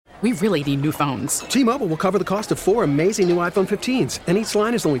We really need new phones. T-Mobile will cover the cost of 4 amazing new iPhone 15s, and each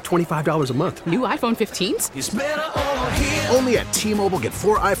line is only $25 a month. New iPhone 15s? It's better over here. Only at T-Mobile, get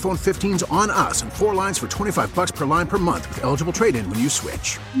 4 iPhone 15s on us and 4 lines for $25 per line per month with eligible trade-in when you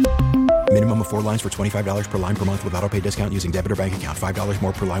switch. Minimum of 4 lines for $25 per line per month with autopay discount using debit or bank account. $5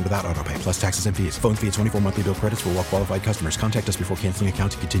 more per line without autopay, plus taxes and fees. Phone fee at 24 monthly bill credits for well-qualified customers. Contact us before canceling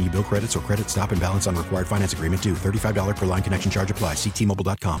account to continue bill credits or credit stop and balance on required finance agreement due. $35 per line connection charge applies. See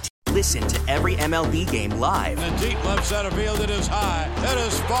T-Mobile.com. Listen to every MLB game live. In the deep left center field, it is high, it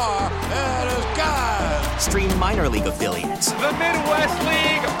is far, it is gone. Stream minor league affiliates. The Midwest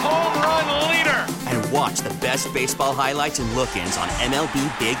League home run leader. And watch the best baseball highlights and look-ins on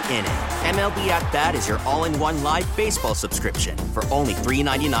MLB Big Inning. MLB At Bat is your all-in-one live baseball subscription for only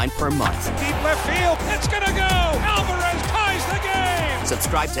 $3.99 per month. Deep left field, it's gonna go. Alvarez ties the game.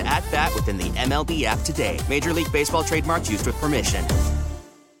 Subscribe to At Bat within the MLB app today. Major League Baseball trademarks used with permission.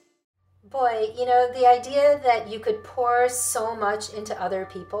 Boy, you know, the idea that you could pour so much into other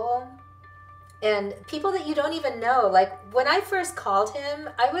people and people that you don't even know. Like, when I first called him,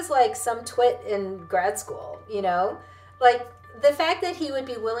 I was like some twit in grad school, you know? Like, the fact that he would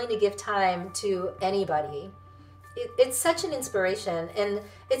be willing to give time to anybody, it's such an inspiration. And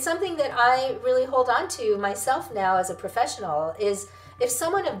it's something that I really hold on to myself now as a professional, is if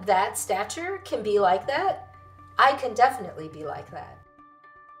someone of that stature can be like that, I can definitely be like that.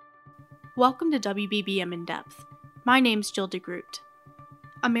 Welcome to WBBM In Depth. My name's Jill DeGroot.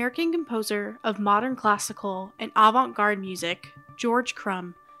 American composer of modern classical and avant-garde music, George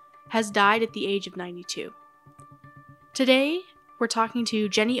Crumb, has died at the age of 92. Today, we're talking to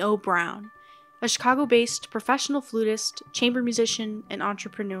Jenny O. Brown, a Chicago-based professional flutist, chamber musician, and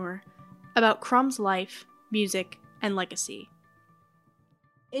entrepreneur, about Crumb's life, music, and legacy.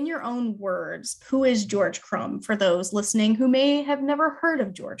 In your own words, who is George Crumb for those listening who may have never heard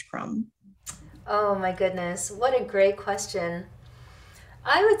of George Crumb? Oh my goodness, what a great question.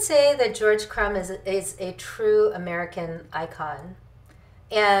 I would say that George Crumb is a true American icon,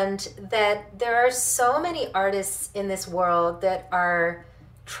 and that there are so many artists in this world that are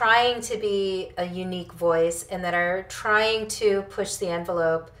trying to be a unique voice and that are trying to push the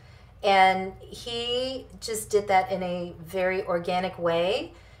envelope, and he just did that in a very organic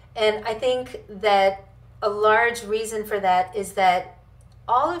way. And I think that a large reason for that is that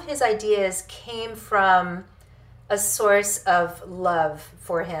all of his ideas came from a source of love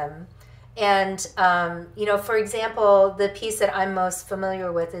for him. And, you know, for example, the piece that I'm most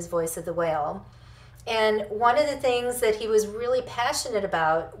familiar with is Voice of the Whale. And one of the things that he was really passionate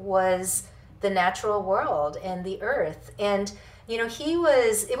about was the natural world and the earth. And, you know,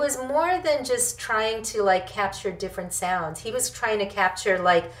 it was more than just trying to like capture different sounds. He was trying to capture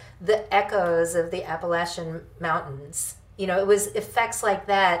like the echoes of the Appalachian Mountains. You know, it was effects like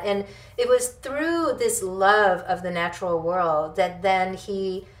that. And it was through this love of the natural world that then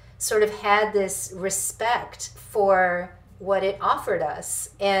he sort of had this respect for what it offered us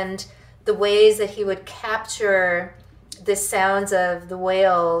and the ways that he would capture the sounds of the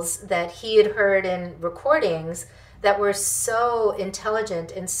whales that he had heard in recordings that were so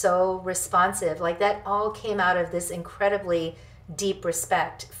intelligent and so responsive. Like, that all came out of this incredibly deep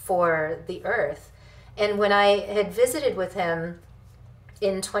respect for the earth. And when I had visited with him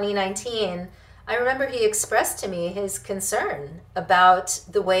in 2019, I remember he expressed to me his concern about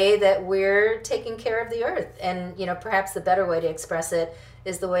the way that we're taking care of the earth. And, you know, perhaps the better way to express it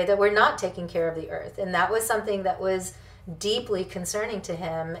is the way that we're not taking care of the earth. And that was something that was deeply concerning to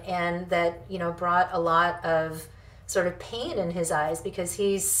him, and that, you know, brought a lot of sort of pain in his eyes, because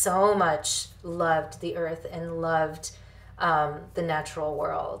he so much loved the earth and loved the natural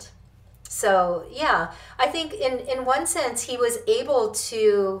world. So, yeah, I think in one sense he was able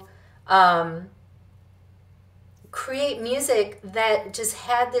to create music that just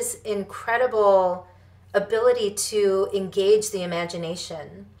had this incredible ability to engage the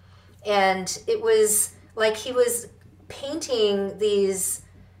imagination. And it was like he was painting these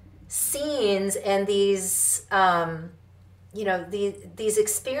scenes and these, you know, these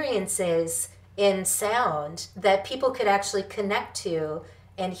experiences in sound that people could actually connect to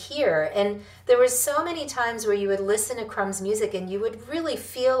and hear. And there were so many times where you would listen to Crumb's music and you would really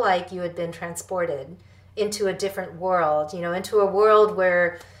feel like you had been transported into a different world, you know, into a world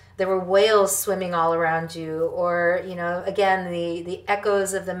where there were whales swimming all around you, or, you know, again, the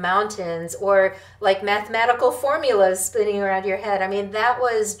echoes of the mountains, or like mathematical formulas spinning around your head. I mean, that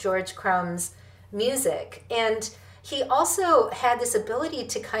was George Crumb's music. And he also had this ability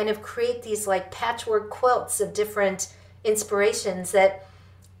to kind of create these like patchwork quilts of different inspirations that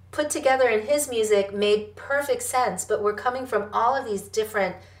put together in his music made perfect sense, but were coming from all of these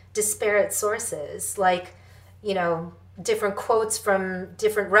different disparate sources, like, different quotes from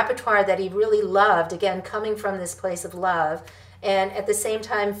different repertoire that he really loved, again, coming from this place of love, and at the same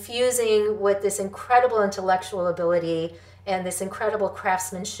time fusing with this incredible intellectual ability and this incredible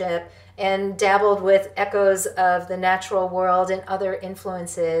craftsmanship, and dabbled with echoes of the natural world and other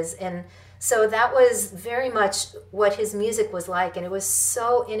influences. And so that was very much what his music was like, and it was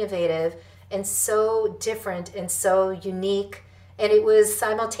so innovative and so different and so unique, and it was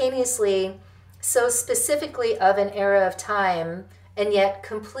simultaneously so specifically of an era of time, and yet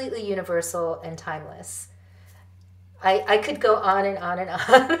completely universal and timeless. I could go on and on and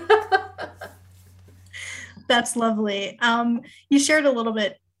on. That's lovely. You shared a little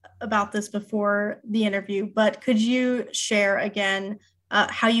bit about this before the interview, but could you share again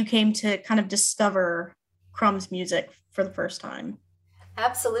how you came to kind of discover Crumb's music for the first time?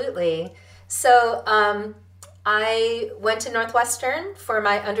 Absolutely. So I went to Northwestern for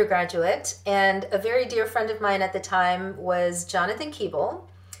my undergraduate, and a very dear friend of mine at the time was Jonathan Keeble,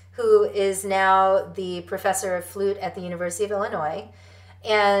 who is now the professor of flute at the University of Illinois.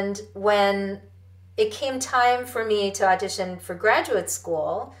 And when it came time for me to audition for graduate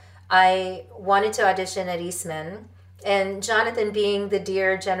school, I wanted to audition at Eastman, and Jonathan, being the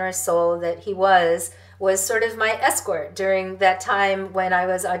dear, generous soul that he was sort of my escort during that time when I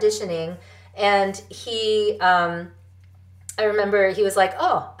was auditioning. And he, I remember he was like,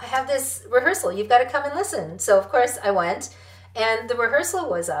 "Oh, I have this rehearsal. You've got to come and listen." So of course I went, and the rehearsal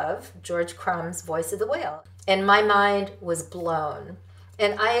was of George Crumb's Voice of the Whale. And my mind was blown.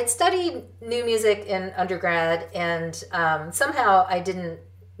 And I had studied new music in undergrad, and somehow I didn't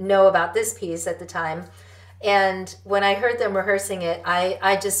know about this piece at the time. And when I heard them rehearsing it,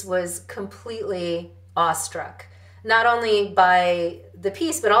 I just was completely awestruck, not only by the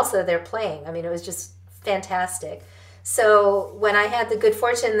piece, but also their playing. I mean, it was just fantastic. So when I had the good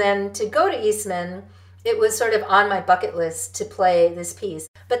fortune then to go to Eastman, it was sort of on my bucket list to play this piece.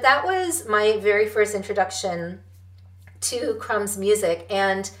 But that was my very first introduction to Crumb's music.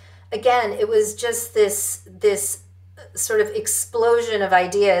 And again, it was just this sort of explosion of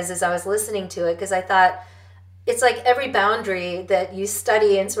ideas as I was listening to it, because I thought, it's like every boundary that you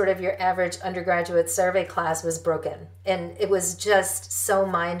study in sort of your average undergraduate survey class was broken. And it was just so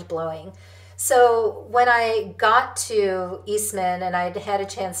mind-blowing. So when I got to Eastman and I'd had a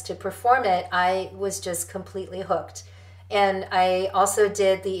chance to perform it, I was just completely hooked. And I also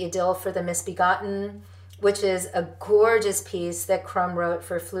did the Idyll for the Misbegotten, which is a gorgeous piece that Crumb wrote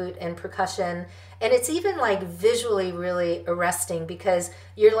for flute and percussion. And it's even like visually really arresting, because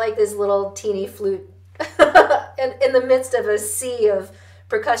you're like this little teeny flute in the midst of a sea of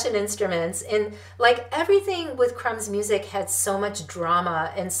percussion instruments. And like everything with Crumb's music had so much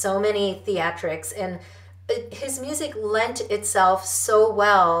drama and so many theatrics, and his music lent itself so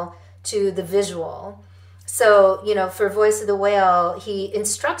well to the visual. So, for Voice of the Whale, he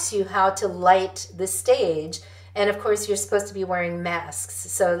instructs you how to light the stage. And of course, you're supposed to be wearing masks.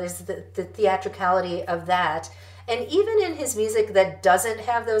 So there's the theatricality of that. And even in his music that doesn't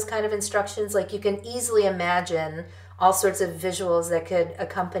have those kind of instructions, like you can easily imagine all sorts of visuals that could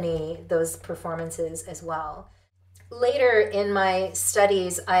accompany those performances as well. Later in my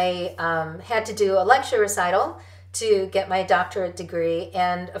studies, I had to do a lecture recital to get my doctorate degree.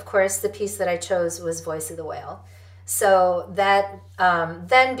 And of course, the piece that I chose was Voice of the Whale. So that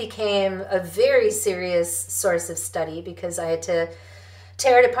then became a very serious source of study, because I had to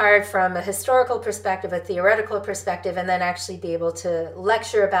tear it apart from a historical perspective, a theoretical perspective, and then actually be able to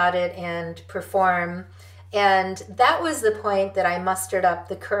lecture about it and perform. And that was the point that I mustered up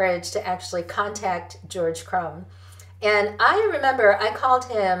the courage to actually contact George Crumb. And I remember I called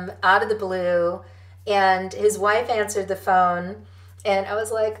him out of the blue, and his wife answered the phone, and I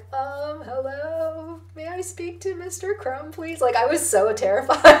was like, hello, may I speak to Mr. Crumb, please? Like, I was so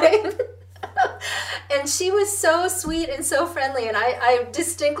terrified. And she was so sweet and so friendly, and I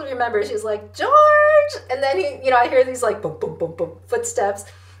distinctly remember she was like, "George!" And then I hear these like boom, boom, boom, boom footsteps,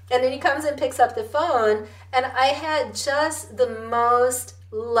 and then he comes and picks up the phone, and I had just the most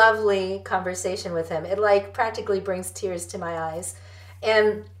lovely conversation with him. It like practically brings tears to my eyes.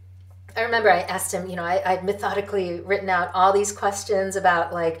 And I remember I asked him, I'd methodically written out all these questions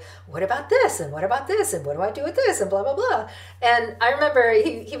about like, what about this? And what about this? And what do I do with this? And blah, blah, blah. And I remember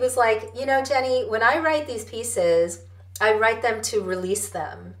he was like, Jenny, when I write these pieces, I write them to release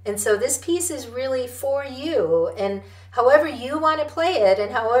them. And so this piece is really for you. And however you want to play it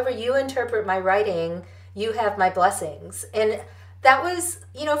and however you interpret my writing, you have my blessings. And that was,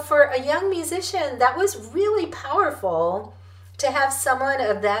 for a young musician, that was really powerful to have someone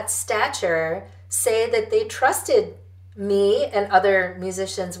of that stature say that they trusted me and other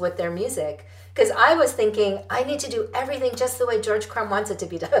musicians with their music. Because I was thinking, I need to do everything just the way George Crumb wants it to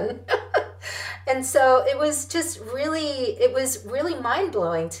be done. And so it was really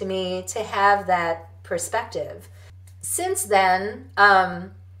mind-blowing to me to have that perspective. Since then,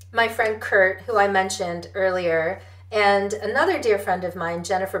 my friend Kurt, who I mentioned earlier, and another dear friend of mine,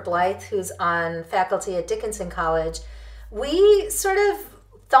 Jennifer Blythe, who's on faculty at Dickinson College, we sort of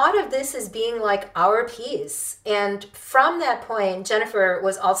thought of this as being like our piece. And from that point, Jennifer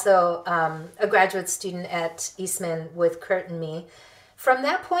was also a graduate student at Eastman with Kurt and me. From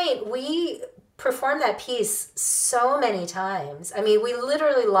that point, we performed that piece so many times. I mean, we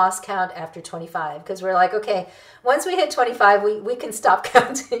literally lost count after 25 because we're like, okay, once we hit 25, we can stop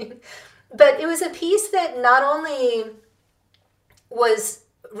counting. But it was a piece that not only was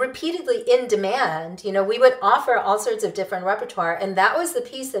repeatedly in demand, you know, we would offer all sorts of different repertoire, and that was the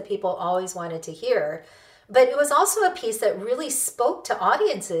piece that people always wanted to hear. But it was also a piece that really spoke to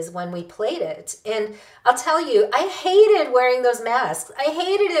audiences when we played it. And I'll tell you, I hated wearing those masks. I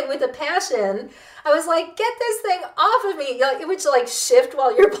hated it with a passion. I was like, get this thing off of me. It would like shift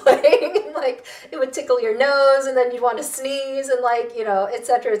while you're playing, and like it would tickle your nose, and then you'd want to sneeze, and like, you know, et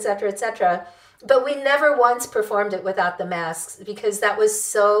cetera, et cetera, et cetera. But we never once performed it without the masks because that was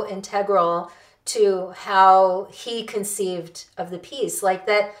so integral to how he conceived of the piece. Like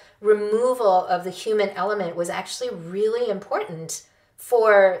that removal of the human element was actually really important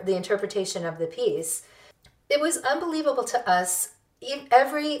for the interpretation of the piece. It was unbelievable to us.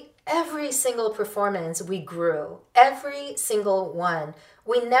 Every single performance we grew, every single one.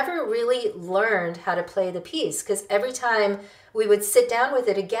 We never really learned how to play the piece because every time we would sit down with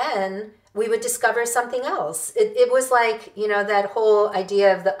it again, we would discover something else. It was like, you know, that whole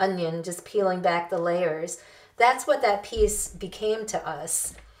idea of the onion, just peeling back the layers. That's what that piece became to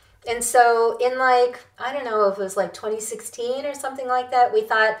us. And so in like, I don't know if it was like 2016 or something like that, we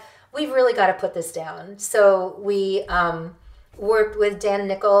thought, we've really got to put this down. So we worked with Dan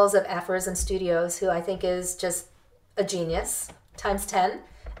Nichols of Aphorism Studios, who I think is just a genius, times 10,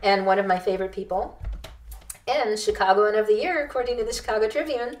 and one of my favorite people, and Chicagoan of the Year, according to the Chicago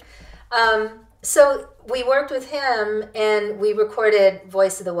Tribune. So we worked with him and we recorded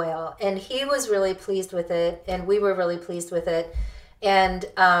Voice of the Whale, and he was really pleased with it, and we were really pleased with it. And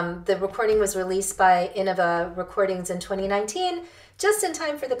the recording was released by Innova Recordings in 2019, just in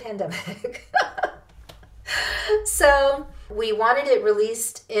time for the pandemic. So we wanted it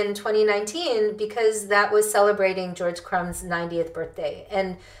released in 2019 because that was celebrating George Crumb's 90th birthday.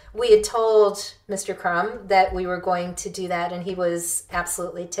 And we had told Mr. Crumb that we were going to do that, and he was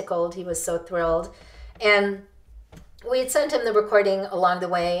absolutely tickled. He was so thrilled. And we had sent him the recording along the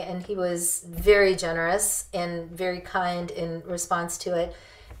way, and he was very generous and very kind in response to it.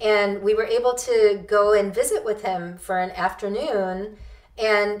 And we were able to go and visit with him for an afternoon,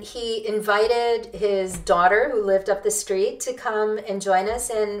 and he invited his daughter, who lived up the street, to come and join us.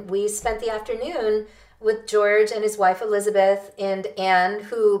 And we spent the afternoon with George and his wife Elizabeth and Anne,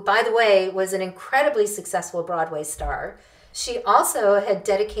 who, by the way, was an incredibly successful Broadway star. She also had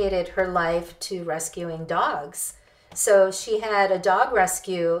dedicated her life to rescuing dogs. So she had a dog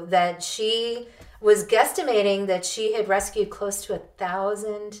rescue that she was guesstimating that she had rescued close to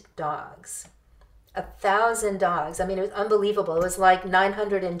 1,000 dogs. 1,000 dogs. I mean, it was unbelievable. It was like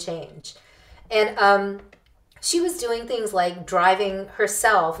 900 and change. And she was doing things like driving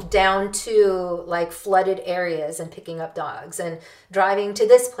herself down to like flooded areas and picking up dogs, and driving to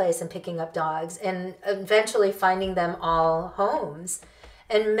this place and picking up dogs, and eventually finding them all homes.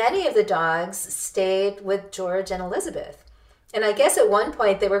 And many of the dogs stayed with George and Elizabeth. And I guess at one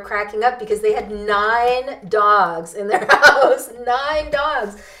point they were cracking up because they had 9 dogs in their house, 9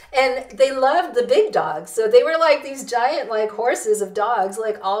 dogs. And they loved the big dogs. So they were like these giant like horses of dogs,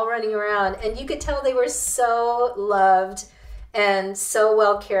 like all running around. And you could tell they were so loved and so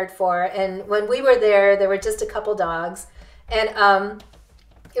well cared for. And when we were there were just a couple dogs. And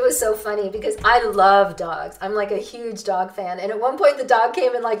it was so funny because I love dogs. I'm like a huge dog fan. And at one point the dog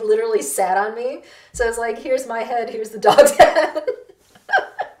came and like literally sat on me. So it's like, here's my head, here's the dog's head.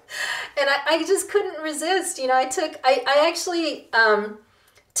 And I just couldn't resist. You know, I actually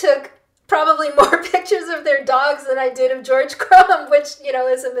took probably more pictures of their dogs than I did of George Crumb, which, you know,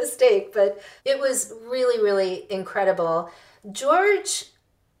 is a mistake. But it was really, really incredible. George,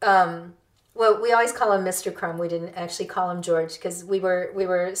 well, we always call him Mr. Crumb. We didn't actually call him George because we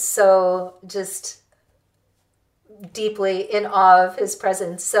were so just deeply in awe of his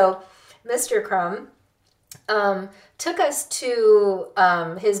presence. So Mr. Crumb took us to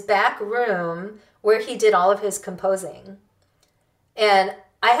his back room where he did all of his composing. And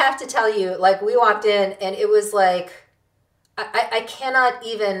I have to tell you, like, we walked in and it was like I cannot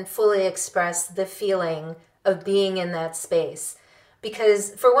even fully express the feeling of being in that space. Because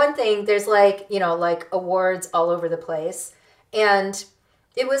for one thing, there's like, like awards all over the place. And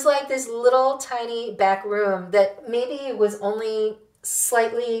it was like this little tiny back room that maybe was only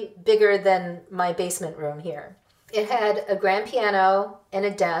slightly bigger than my basement room here. It had a grand piano and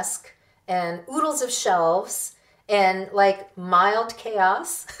a desk and oodles of shelves and like mild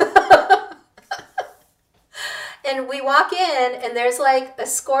chaos. And we walk in and there's like a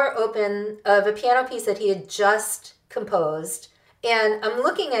score open of a piano piece that he had just composed. And I'm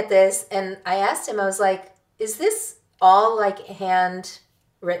looking at this and I asked him, I was like, is this all like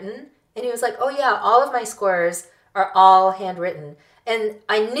handwritten? And he was like, oh yeah, all of my scores are all handwritten. And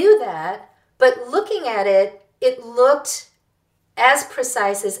I knew that, but looking at it, it looked as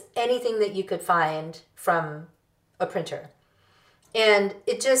precise as anything that you could find from a printer. And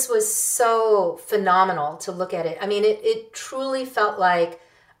it just was so phenomenal to look at it. I mean, it truly felt like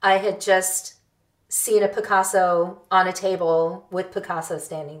I had just seen a Picasso on a table with Picasso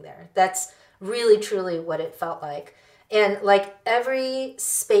standing there. That's really, truly what it felt like. And like every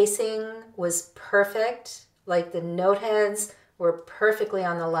spacing was perfect. Like the note heads were perfectly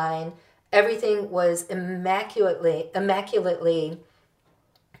on the line. Everything was immaculately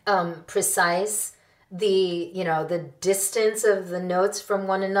precise. The distance of the notes from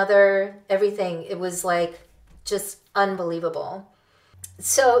one another, everything, it was like just unbelievable.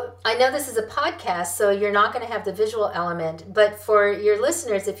 So I know this is a podcast, so you're not going to have the visual element, but for your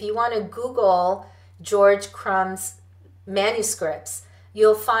listeners, if you want to Google George Crumb's manuscripts,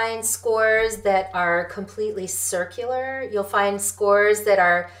 you'll find scores that are completely circular. You'll find scores that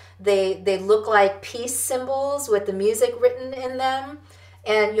are, they look like peace symbols with the music written in them.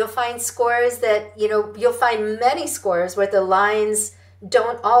 And you'll find scores that, you'll find many scores where the lines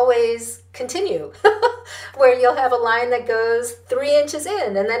don't always continue, where you'll have a line that goes 3 inches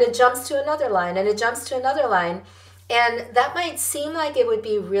in and then it jumps to another line and it jumps to another line. And that might seem like it would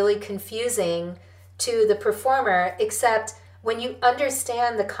be really confusing to the performer, except when you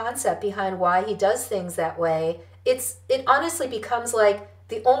understand the concept behind why he does things that way, it honestly becomes like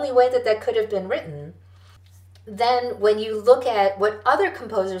the only way that could have been written. Then when you look at what other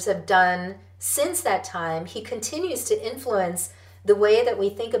composers have done since that time, he continues to influence the way that we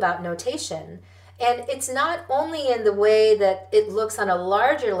think about notation. And it's not only in the way that it looks on a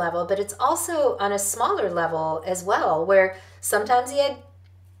larger level, but it's also on a smaller level as well, where sometimes he had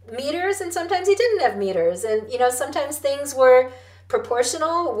meters and sometimes he didn't have meters. And, sometimes things were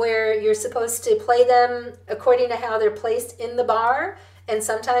proportional, where you're supposed to play them according to how they're placed in the bar. And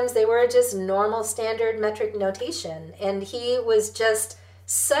sometimes they were just normal standard metric notation. And he was just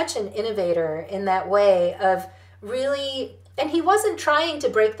such an innovator in that way of really, and he wasn't trying to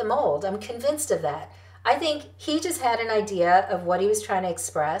break the mold. I'm convinced of that. I think he just had an idea of what he was trying to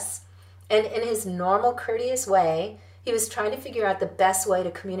express. And in his normal, courteous way, he was trying to figure out the best way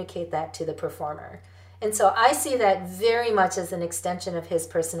to communicate that to the performer. And so I see that very much as an extension of his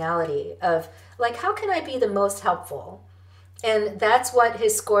personality of like, how can I be the most helpful? And that's what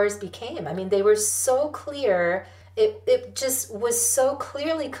his scores became. I mean, they were so clear. It just was so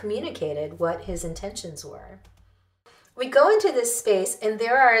clearly communicated what his intentions were. We go into this space and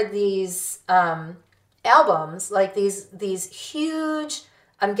there are these albums, like these huge,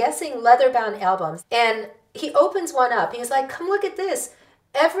 I'm guessing leather-bound albums. And he opens one up. He's like, come look at this.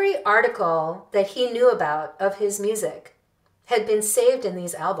 Every article that he knew about of his music had been saved in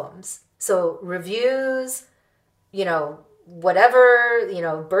these albums. So reviews, whatever,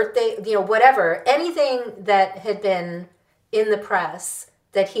 birthday, whatever, anything that had been in the press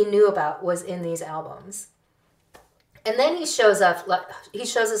that he knew about was in these albums. And then he shows us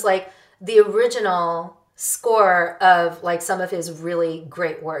like the original score of like some of his really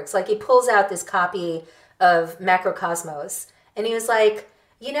great works. Like he pulls out this copy of Macrocosmos and he was like,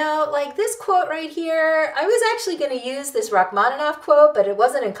 like this quote right here, I was actually going to use this Rachmaninoff quote, but it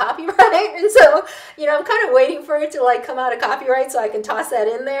wasn't in copyright. And so, I'm kind of waiting for it to like come out of copyright so I can toss that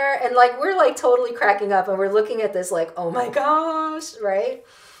in there. And like, we're like totally cracking up and we're looking at this like, oh my gosh, right?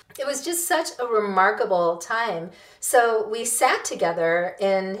 It was just such a remarkable time. So we sat together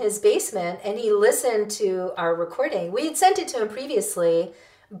in his basement and he listened to our recording. We had sent it to him previously,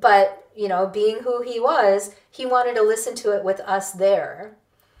 but, being who he was, he wanted to listen to it with us there.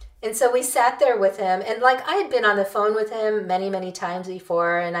 And so we sat there with him, and like I had been on the phone with him many, many times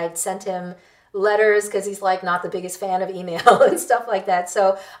before, and I'd sent him letters because he's like not the biggest fan of email and stuff like that.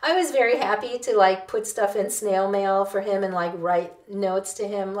 So I was very happy to like put stuff in snail mail for him and like write notes to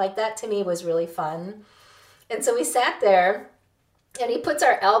him. Like that to me was really fun. And so we sat there And he puts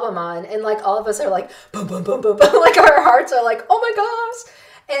our album on, and like all of us are like, boom, boom, boom, boom, boom. Like our hearts are like, oh my gosh.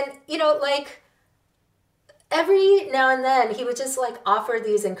 And, you know, like every now and then he would just like offer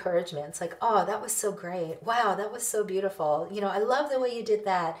these encouragements, like, oh, that was so great. Wow, that was so beautiful. You know, I love the way you did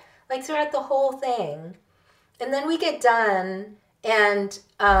that. Like throughout the whole thing. And then we get done, and,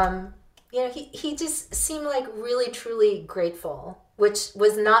 you know, he just seemed like really, truly grateful, which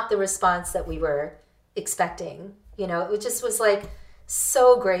was not the response that we were expecting. You know, it just was like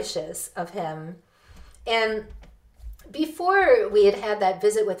so gracious of him. And before we had had that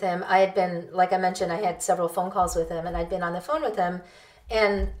visit with him, I had been, like I mentioned, I had several phone calls with him, and I'd been on the phone with him.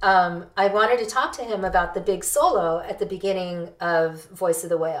 And I wanted to talk to him about the big solo at the beginning of Voice of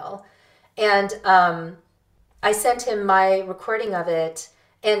the Whale. And I sent him my recording of it.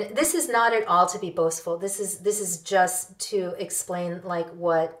 And this is not at all to be boastful. This is just to explain like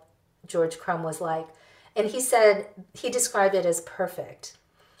what George Crumb was like. And he said, he described it as perfect.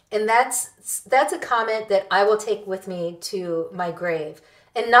 And that's a comment that I will take with me to my grave.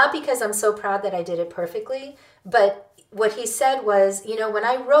 And not because I'm so proud that I did it perfectly, but what he said was, you know, when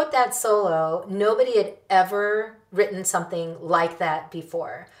I wrote that solo, nobody had ever written something like that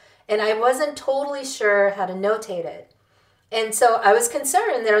before. And I wasn't totally sure how to notate it. And so I was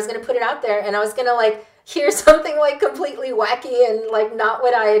concerned that I was going to put it out there and I was going to like hear something like completely wacky and like not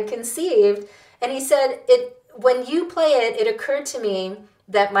what I had conceived. And he said, when you play it, it occurred to me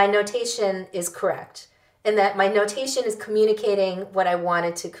that my notation is correct and that my notation is communicating what I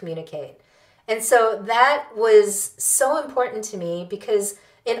wanted to communicate. And so that was so important to me because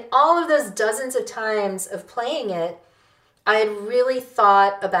in all of those dozens of times of playing it, I had really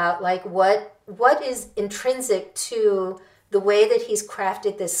thought about like what is intrinsic to the way that he's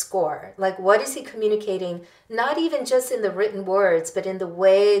crafted this score. Like what is he communicating, not even just in the written words, but in the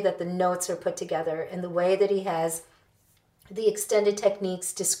way that the notes are put together, in the way that he has the extended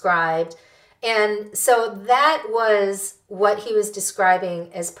techniques described. And so that was what he was describing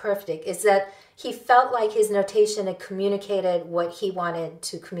as perfect, is that he felt like his notation had communicated what he wanted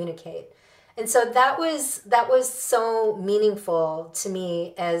to communicate. And so that was so meaningful to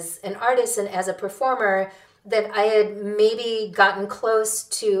me as an artist and as a performer, that I had maybe gotten close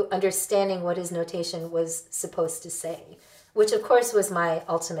to understanding what his notation was supposed to say, which of course was my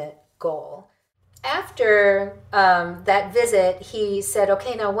ultimate goal. After that visit, he said,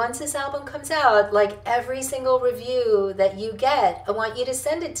 okay, now once this album comes out, like every single review that you get, I want you to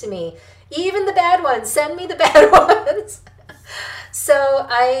send it to me. Even the bad ones, send me the bad ones. So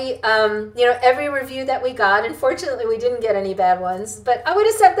I, every review that we got, unfortunately we didn't get any bad ones, but I would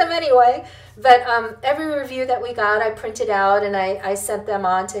have sent them anyway. But every review that we got, I printed out and I sent them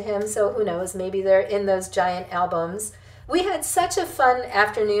on to him. So who knows, maybe they're in those giant albums. We had such a fun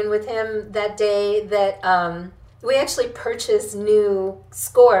afternoon with him that day that we actually purchased new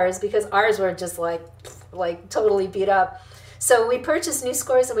scores because ours were just like totally beat up. So we purchased new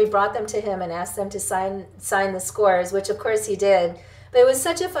scores and we brought them to him and asked them to sign the scores, which of course he did. But it was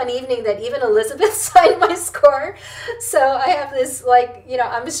such a fun evening that even Elizabeth signed my score. So I have this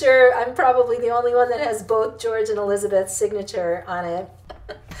I'm sure I'm probably the only one that has both George and Elizabeth's signature on it.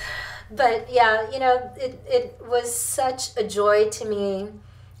 But yeah, it was such a joy to me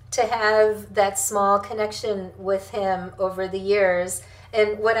to have that small connection with him over the years.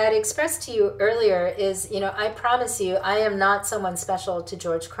 And what I'd expressed to you earlier is, I promise you, I am not someone special to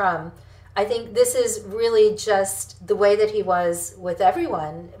George Crumb. I think this is really just the way that he was with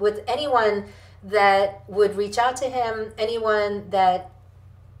everyone, with anyone that would reach out to him, anyone that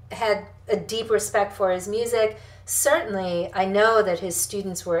had a deep respect for his music. Certainly, I know that his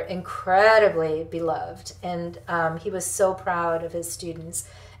students were incredibly beloved, and he was so proud of his students.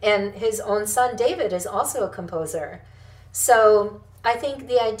 And his own son, David, is also a composer. So I think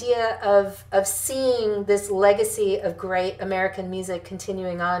the idea of seeing this legacy of great American music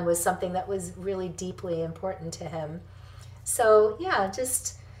continuing on was something that was really deeply important to him. So yeah,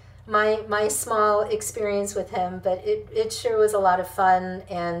 just my small experience with him, but it sure was a lot of fun,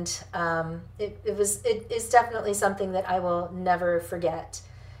 and it is definitely something that I will never forget.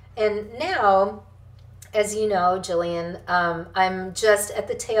 And now, as you know, Jillian, I'm just at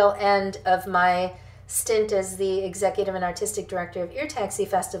the tail end of my stint as the executive and artistic director of Ear Taxi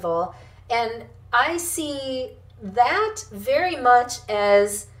Festival, and I see that very much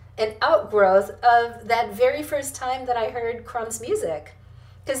as an outgrowth of that very first time that I heard Crumb's music,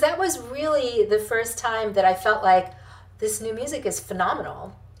 because that was really the first time that I felt like this new music is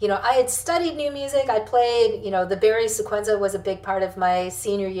phenomenal. I had studied new music. I played, the Barry sequenza was a big part of my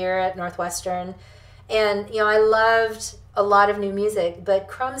senior year at Northwestern, and I loved a lot of new music, but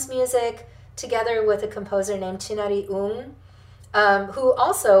Crumb's music, together with a composer named Chinari who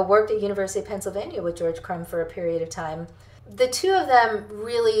also worked at University of Pennsylvania with George Crumb for a period of time. The two of them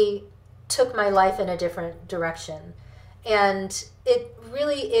really took my life in a different direction. And it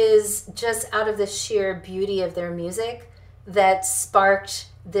really is just out of the sheer beauty of their music that sparked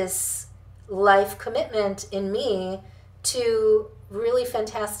this life commitment in me to really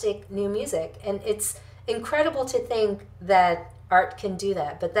fantastic new music. And it's incredible to think that art can do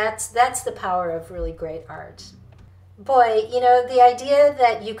that. But that's the power of really great art. Boy, the idea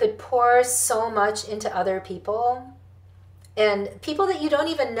that you could pour so much into other people, and people that you don't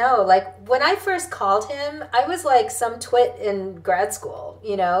even know. Like, when I first called him, I was like some twit in grad school,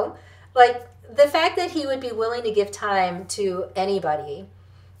 Like, the fact that he would be willing to give time to anybody,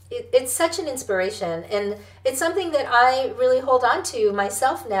 it's such an inspiration. And it's something that I really hold on to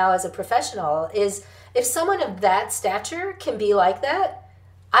myself now as a professional, is if someone of that stature can be like that,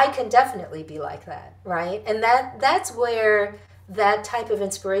 I can definitely be like that, right? And that's where that type of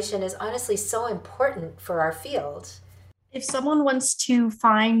inspiration is honestly so important for our field. If someone wants to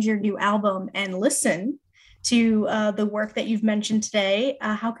find your new album and listen to the work that you've mentioned today,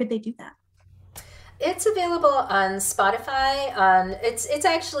 how could they do that? It's available on Spotify. It's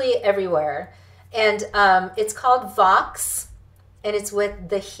actually everywhere. And it's called Vox, and it's with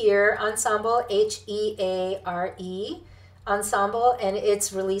the Hear Ensemble, Heare Ensemble, and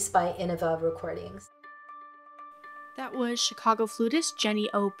it's released by Innova Recordings. That was Chicago flutist Jenny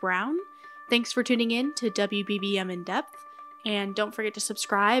O. Brown. Thanks for tuning in to WBBM In Depth, and don't forget to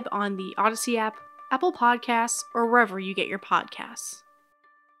subscribe on the Odyssey app, Apple Podcasts, or wherever you get your podcasts.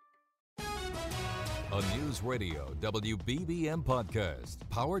 A News Radio WBBM podcast,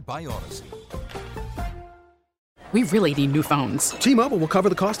 powered by Odyssey. We really need new phones. T-Mobile will cover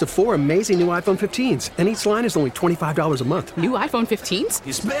the cost of 4 amazing new iPhone 15s, and each line is only $25 a month. New iPhone 15s?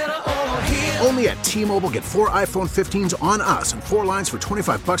 It's better over here. Only at T-Mobile, get 4 iPhone 15s on us and 4 lines for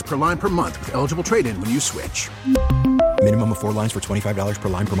 $25 per line per month with eligible trade-in when you switch. Minimum of 4 lines for $25 per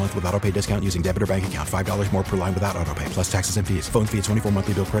line per month with autopay discount using debit or bank account. $5 more per line without autopay, plus taxes and fees. Phone fee at 24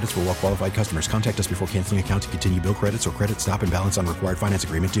 monthly bill credits for well-qualified customers. Contact us before canceling account to continue bill credits or credit stop and balance on required finance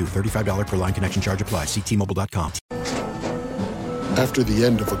agreement due. $35 per line connection charge applies. See T-Mobile.com. After the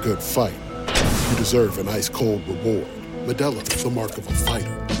end of a good fight, you deserve an ice-cold reward. Modelo is the mark of a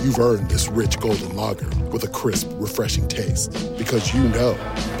fighter. You've earned this rich golden lager with a crisp, refreshing taste. Because you know,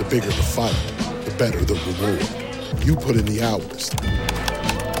 the bigger the fight, the better the reward. You put in the hours,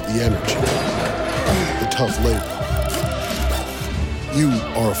 the energy, the tough labor. You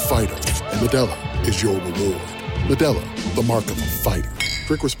are a fighter, and Modelo is your reward. Modelo, the mark of a fighter.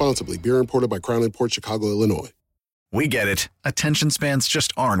 Drink responsibly. Beer imported by Crown Imports, Chicago, Illinois. We get it. Attention spans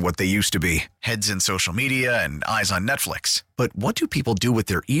just aren't what they used to be. Heads in social media and eyes on Netflix. But what do people do with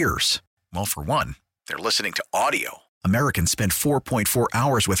their ears? Well, for one, they're listening to audio. Americans spend 4.4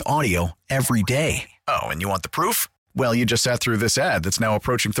 hours with audio every day. Oh, and you want the proof? Well, you just sat through this ad that's now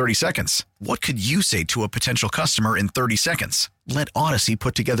approaching 30 seconds. What could you say to a potential customer in 30 seconds? Let Odyssey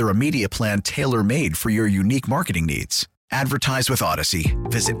put together a media plan tailor-made for your unique marketing needs. Advertise with Odyssey.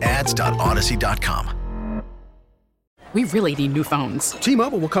 Visit ads.odyssey.com. We really need new phones.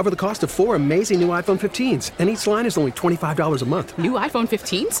 T-Mobile will cover the cost of 4 amazing new iPhone 15s, and each line is only $25 a month. New iPhone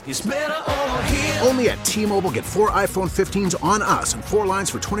 15s? It's better over here. Only at T-Mobile, get 4 iPhone 15s on us and 4 lines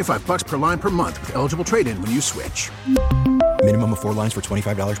for $25 per line per month with eligible trade-in when you switch. Minimum of 4 lines for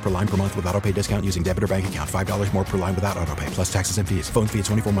 $25 per line per month with autopay discount using debit or bank account. $5 more per line without autopay, plus taxes and fees. Phone fee at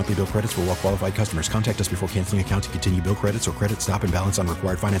 24 monthly bill credits for well-qualified customers. Contact us before canceling account to continue bill credits or credit stop and balance on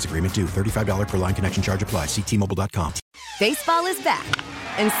required finance agreement due. $35 per line connection charge applies. See T-Mobile.com. Baseball is back,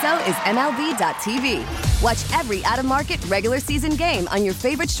 and so is MLB.tv. Watch every out-of-market regular season game on your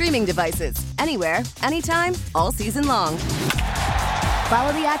favorite streaming devices, anywhere, anytime, all season long.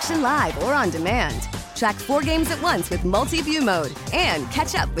 Follow the action live or on demand. Track 4 games at once with multi-view mode and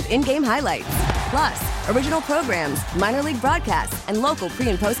catch up with in-game highlights. Plus, original programs, minor league broadcasts, and local pre-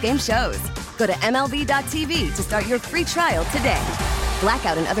 and post-game shows. Go to MLB.tv to start your free trial today.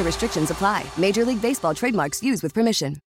 Blackout and other restrictions apply. Major League Baseball trademarks used with permission.